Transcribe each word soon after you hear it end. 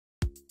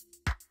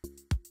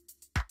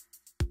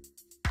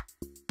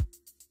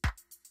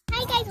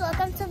Hi guys,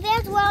 welcome to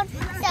Vea'S World.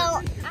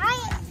 So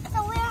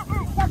we're at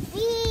the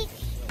beach.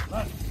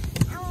 And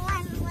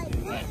I'm like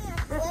doing a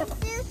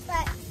swimsuit,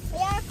 but we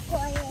are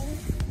playing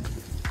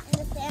in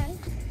the sand.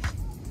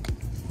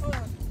 Hold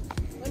on.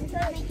 Let me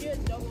try to make you a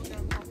double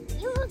jump.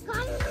 You were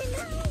gone right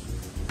now.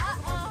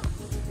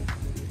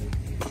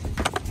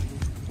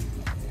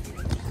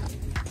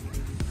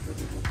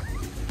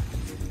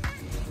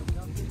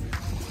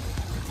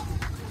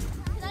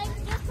 Can I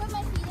just put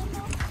my feet in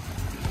now?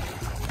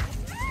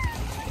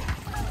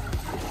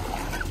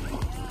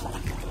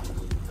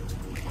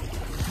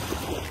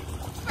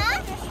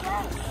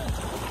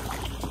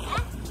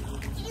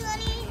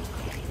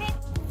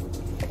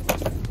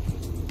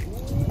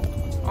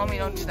 Mommy,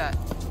 don't do that.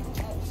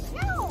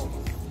 No!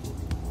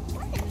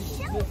 What the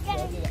shell's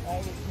getting?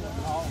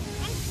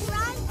 I'm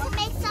trying to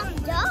make some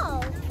dough.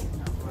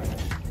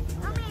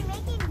 Mommy, I'm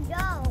making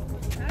dough.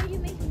 How are you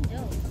making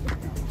dough?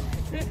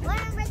 We're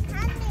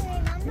pretending,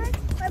 remember?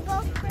 We're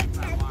both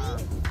pretending.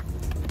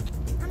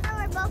 Remember,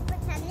 we're both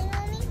pretending,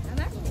 Mommy? I'm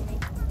actually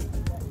making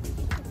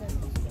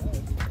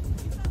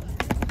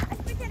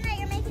Let's pretend that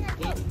you're making a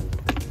cake.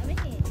 I'm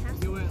making a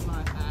castle. You went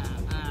like,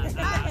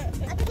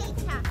 A cake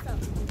castle.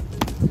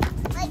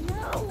 Like,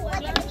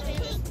 like a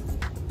cake.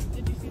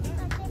 Did you see that?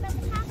 Let's say about the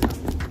castle.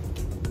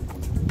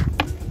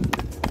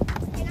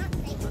 You're not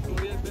making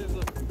it.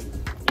 Look.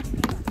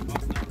 I'll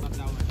just put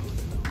it.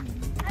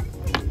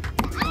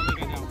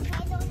 Okay,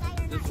 those that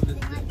you're not using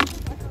like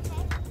pieces,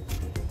 okay?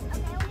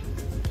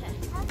 Okay,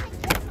 I'll take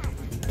this one.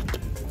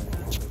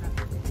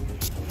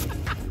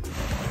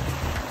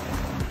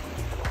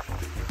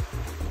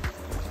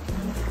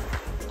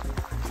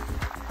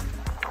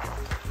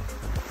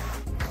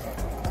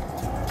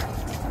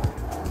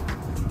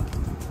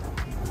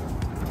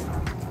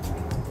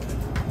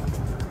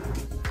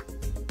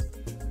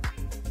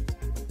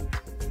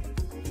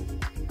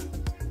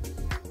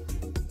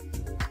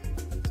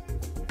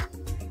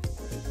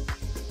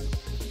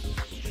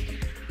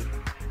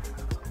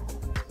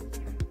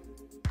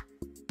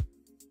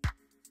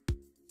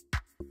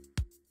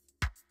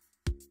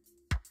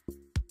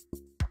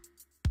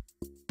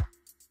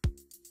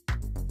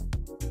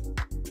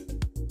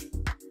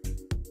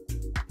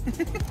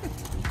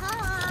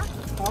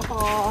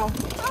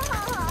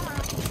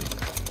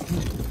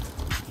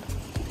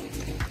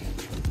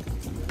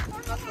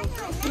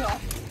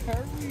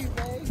 Hurry,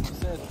 babe. She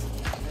said,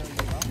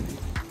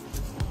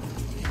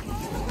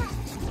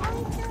 Are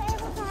we still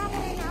able to have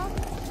an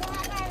announcement?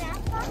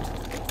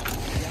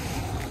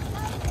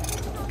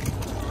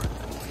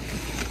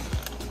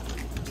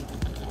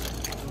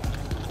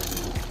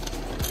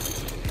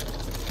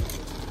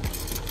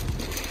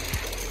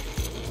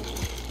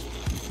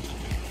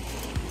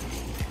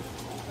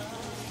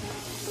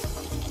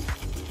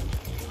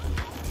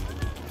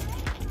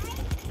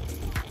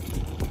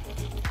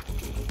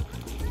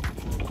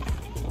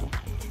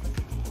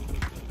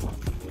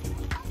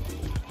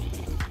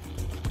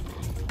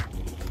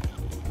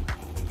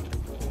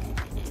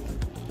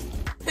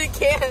 They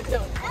can't. I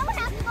would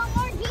have to go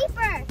more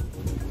deeper.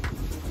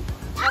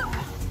 Oh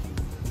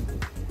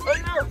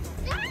no.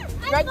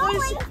 I'm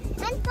falling.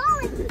 I'm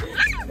falling.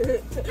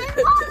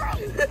 I'm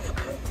falling.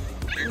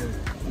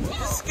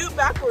 Scoot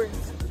backwards.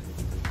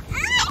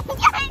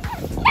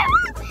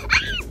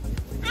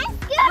 I'm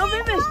No,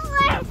 baby.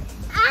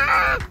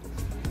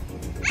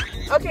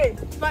 Okay,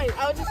 fine.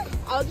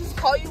 I'll just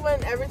call you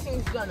when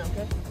everything's done,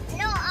 okay?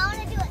 No, I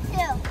want to do it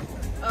too.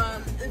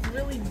 It's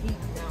really deep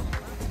now.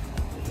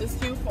 It's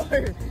too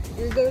far.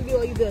 You're gonna be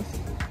like this.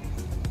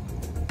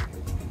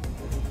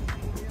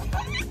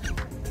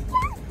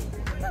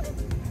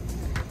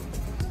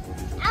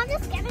 I'll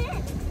just get it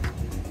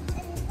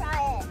and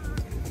try it.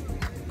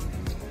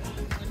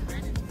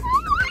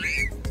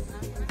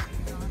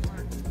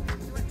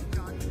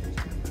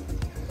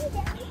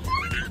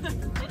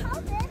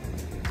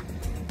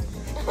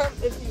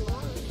 If you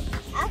want.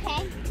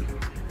 Okay.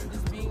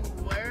 Just being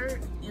where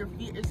your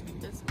feet is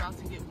about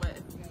to get wet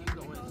if you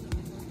go in.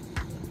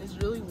 It's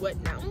really wet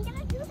now. I'm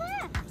gonna do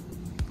that.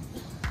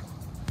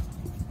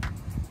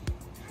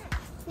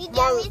 You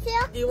Mom, get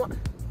me too?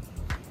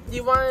 do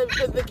you want to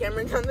put the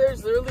camera down there?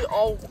 It's literally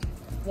all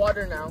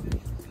water now.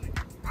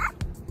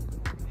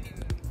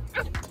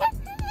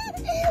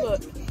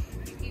 Look.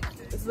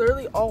 It's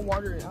literally all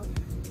water now.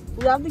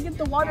 We have to get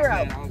the water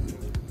out.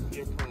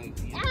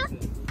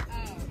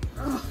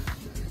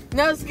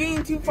 Now it's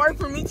getting too far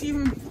for me to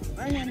even put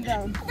my hand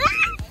down.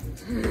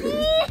 Do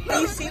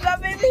you see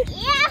that, baby?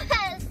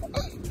 Yes!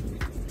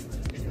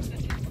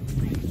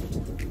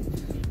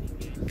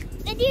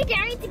 Did you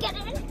dare me to get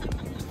in?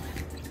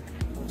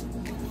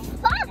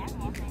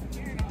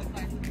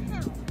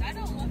 That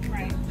don't look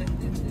right.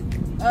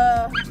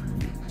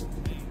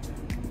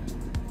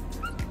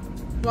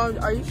 Mom,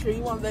 are you sure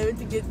you want baby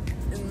to get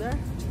in there?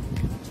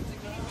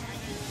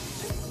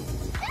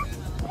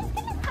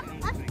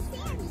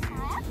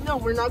 No,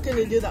 we're not going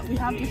to do that. We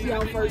have to see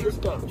how far this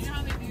goes.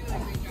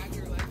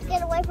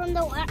 Get away from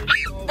the water.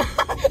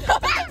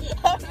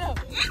 Oh, no.